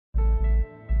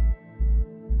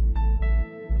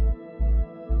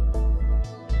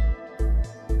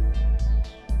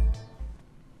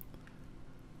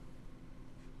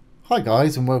Hi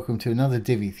guys, and welcome to another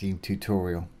Divi theme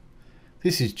tutorial.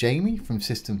 This is Jamie from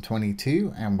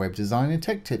System22 and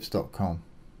webdesignandtechtips.com.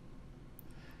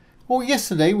 Well,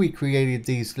 yesterday we created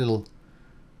these little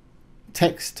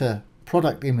text to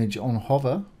product image on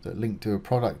hover that link to a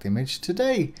product image.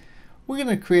 Today we're going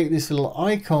to create this little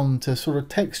icon to sort of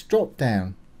text drop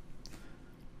down.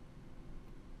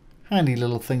 Handy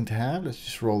little thing to have. Let's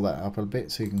just roll that up a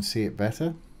bit so you can see it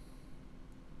better.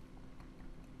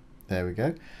 There we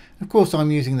go. Of course,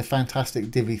 I'm using the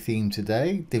fantastic Divi theme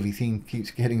today. Divi theme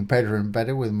keeps getting better and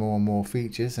better with more and more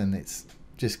features, and it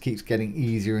just keeps getting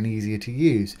easier and easier to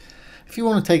use. If you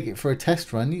want to take it for a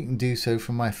test run, you can do so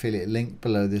from my affiliate link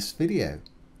below this video.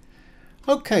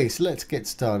 Okay, so let's get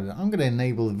started. I'm going to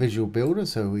enable the visual builder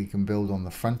so we can build on the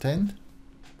front end.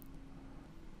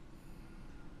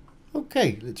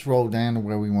 Okay, let's roll down to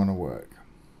where we want to work.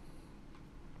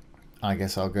 I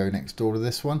guess I'll go next door to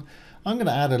this one. I'm going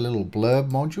to add a little blurb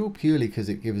module purely because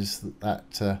it gives us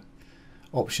that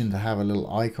option to have a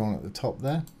little icon at the top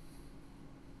there.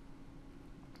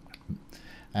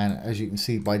 And as you can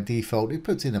see, by default it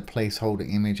puts in a placeholder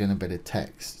image and a bit of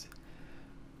text.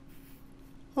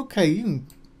 Okay, you can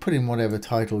put in whatever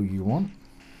title you want.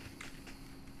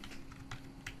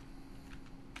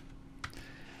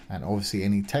 And obviously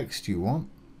any text you want.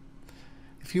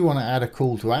 If you want to add a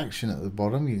call to action at the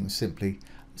bottom, you can simply,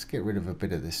 let's get rid of a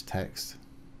bit of this text.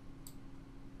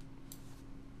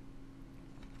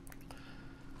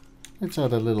 Let's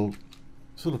add a little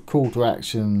sort of call to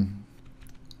action,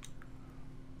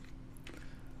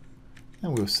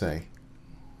 and we'll say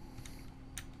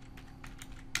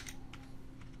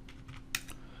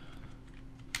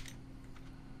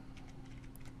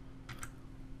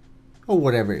or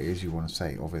whatever it is you want to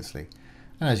say, obviously.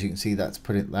 And as you can see, that's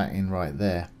put that in right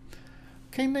there.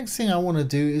 Okay, next thing I want to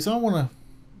do is don't want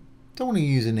to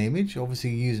use an image. Obviously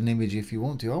use an image if you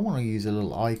want to. I want to use a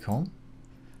little icon.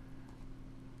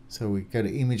 So we go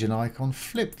to image and icon,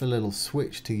 flip the little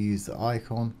switch to use the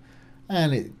icon,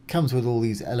 and it comes with all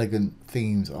these elegant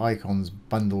themes, icons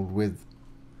bundled with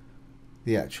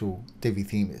the actual Divi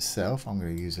theme itself. I'm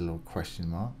going to use a little question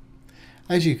mark.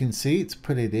 As you can see, it's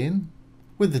put it in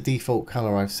with the default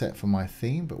color I've set for my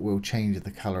theme, but we'll change the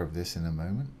color of this in a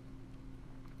moment.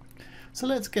 So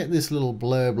let's get this little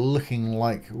blurb looking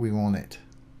like we want it.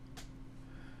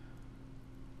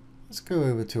 Let's go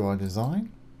over to our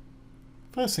design.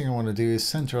 First thing I want to do is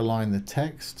center align the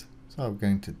text. So I'm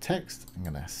going to text, I'm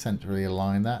going to centrally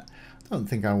align that. I don't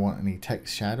think I want any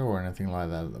text shadow or anything like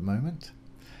that at the moment.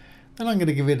 Then I'm going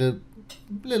to give it a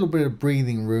little bit of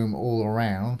breathing room all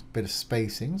around, a bit of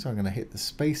spacing. So I'm going to hit the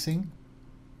spacing.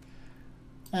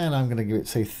 And I'm going to give it,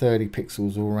 say, 30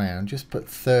 pixels all around. Just put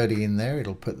 30 in there.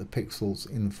 It'll put the pixels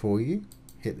in for you.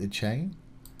 Hit the chain.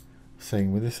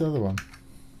 Same with this other one.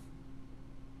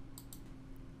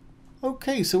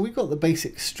 Okay, so we've got the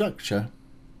basic structure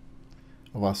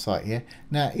of our site here.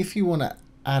 Now, if you want to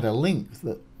add a link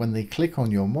that when they click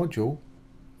on your module,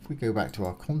 if we go back to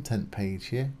our content page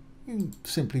here, you can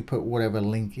simply put whatever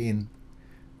link in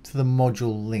to the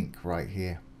module link right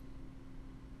here.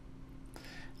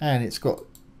 And it's got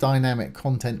dynamic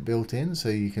content built in, so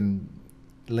you can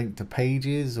link to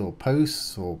pages or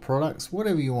posts or products,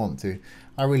 whatever you want to.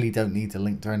 I really don't need to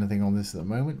link to anything on this at the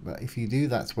moment, but if you do,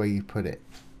 that's where you put it.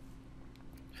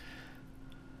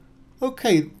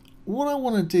 Okay, what I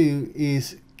want to do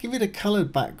is give it a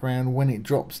colored background when it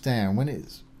drops down, when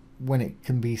it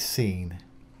can be seen.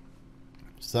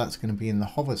 So that's going to be in the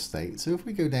hover state. So if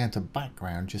we go down to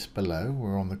background just below,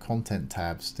 we're on the content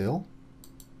tab still.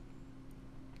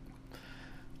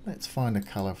 Let's find a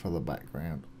color for the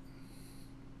background.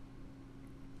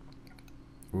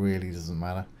 Really doesn't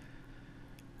matter.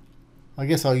 I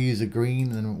guess I'll use a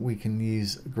green, and we can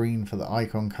use green for the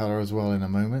icon color as well in a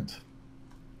moment.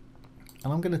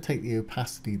 And I'm going to take the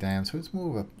opacity down so it's more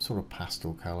of a sort of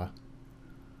pastel color.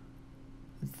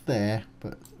 It's there,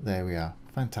 but there we are.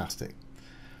 Fantastic.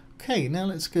 Okay, now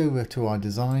let's go over to our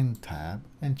design tab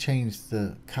and change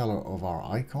the color of our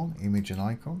icon, image and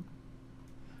icon.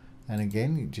 And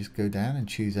again, you just go down and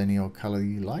choose any old color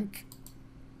you like.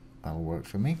 That'll work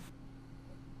for me.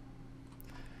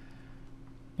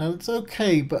 Now it's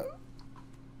okay, but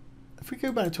if we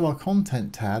go back to our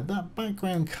content tab, that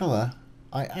background color,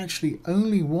 I actually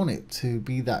only want it to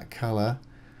be that color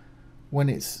when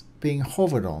it's being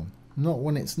hovered on, not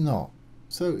when it's not.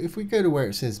 So if we go to where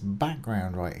it says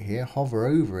background right here, hover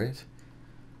over it,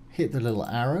 hit the little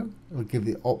arrow, it'll give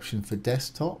the option for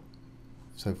desktop.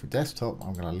 So for desktop,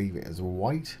 I'm going to leave it as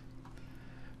white,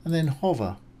 and then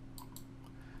hover,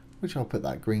 which I'll put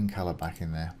that green color back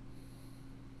in there.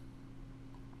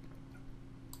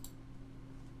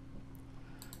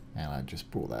 And I just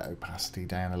brought that opacity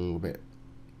down a little bit.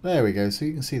 There we go. So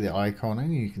you can see the icon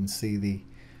and you can see the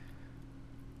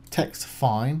text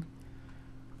fine.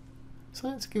 So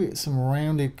let's give it some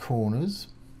rounded corners.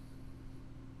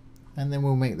 And then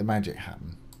we'll make the magic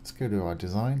happen. Let's go to our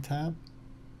design tab.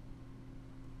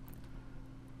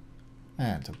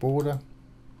 And to border.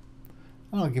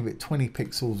 And I'll give it 20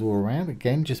 pixels all around.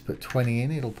 Again, just put 20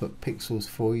 in. It'll put pixels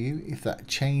for you. If that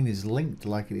chain is linked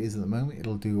like it is at the moment,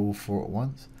 it'll do all 4 at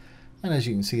once. And as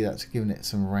you can see, that's giving it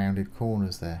some rounded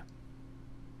corners there.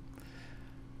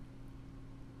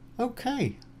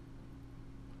 Okay.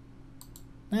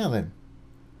 Now then,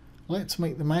 let's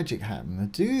make the magic happen. To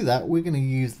do that, we're going to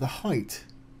use the height.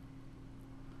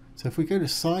 So if we go to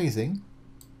sizing,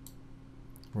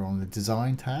 we're on the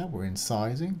design tab, we're in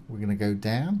sizing, we're going to go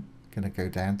down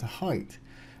to height.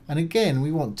 And again,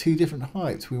 we want 2 different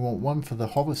heights. We want one for the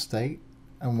hover state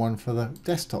and one for the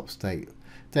desktop state.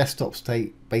 Desktop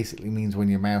state basically means when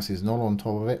your mouse is not on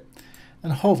top of it,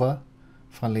 and hover,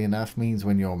 funnily enough, means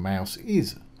when your mouse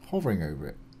is hovering over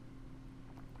it.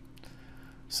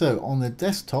 So on the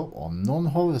desktop, on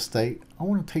non-hover state, I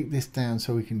want to take this down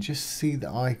so we can just see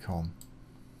the icon.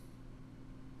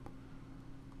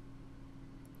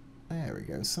 There we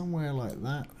go, somewhere like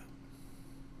that.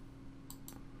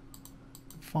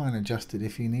 Fine, adjust it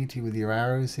if you need to with your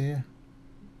arrows here.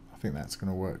 I think that's going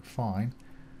to work fine.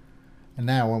 And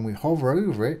now when we hover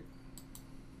over it,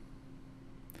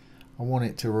 I want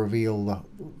it to reveal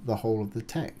the whole of the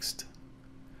text.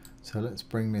 So let's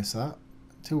bring this up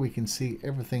till we can see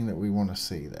everything that we want to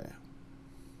see there.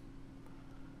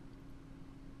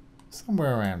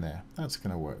 Somewhere around there. That's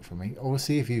going to work for me.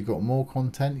 Obviously, if you've got more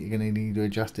content, you're going to need to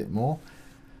adjust it more.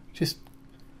 Just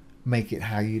make it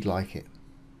how you'd like it.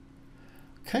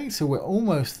 Okay, so we're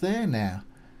almost there now.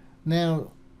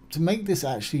 Now, to make this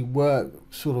actually work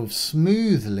sort of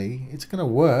smoothly, it's going to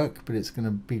work, but it's going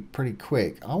to be pretty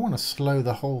quick. I want to slow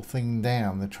the whole thing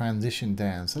down, the transition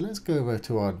down. So let's go over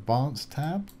to our Advanced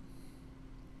tab.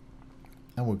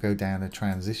 And we'll go down to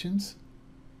Transitions.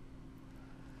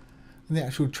 And the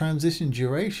actual transition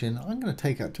duration, I'm going to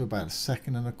take up to about 1.25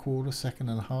 seconds, 1.5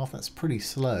 seconds. That's pretty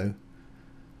slow,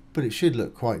 but it should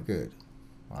look quite good.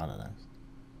 I don't know.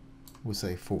 We'll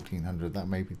say 1400, that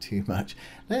may be too much.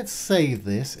 Let's save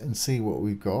this and see what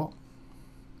we've got.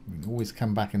 We can always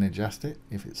come back and adjust it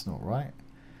if it's not right.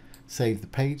 Save the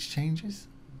page changes.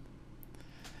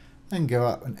 Then go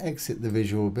up and exit the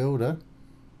Visual Builder.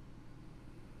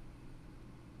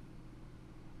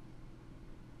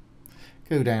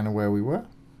 Go down to where we were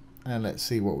and let's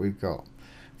see what we've got.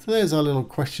 So there's our little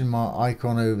question mark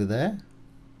icon over there.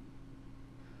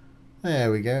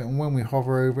 There we go, and when we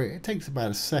hover over it, it takes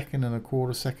about 1.25 seconds,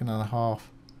 1.5 seconds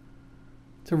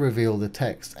to reveal the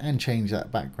text and change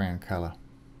that background color.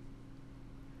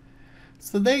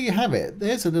 So there you have it.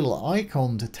 There's a little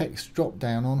icon to text drop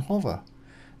down on hover.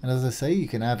 And as I say, you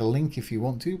can add a link if you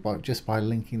want to, just by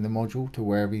linking the module to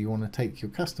wherever you want to take your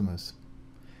customers.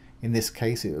 In this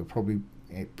case, it would probably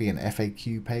be an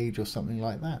FAQ page or something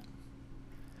like that.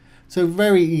 So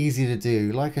very easy to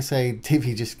do. Like I say,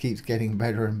 Divi just keeps getting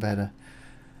better and better.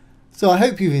 So I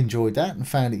hope you've enjoyed that and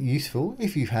found it useful.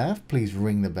 If you have, please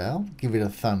ring the bell, give it a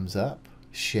thumbs up,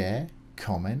 share,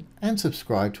 comment, and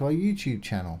subscribe to our YouTube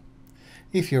channel.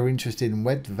 If you're interested in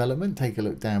web development, take a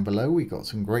look down below. We've got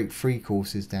some great free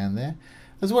courses down there,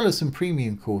 as well as some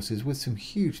premium courses with some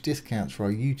huge discounts for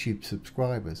our YouTube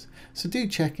subscribers. So do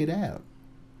check it out.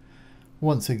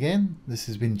 Once again, this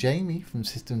has been Jamie from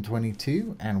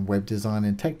System22 and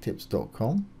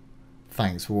webdesignandtechtips.com.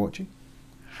 Thanks for watching.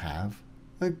 Have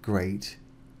a great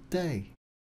day.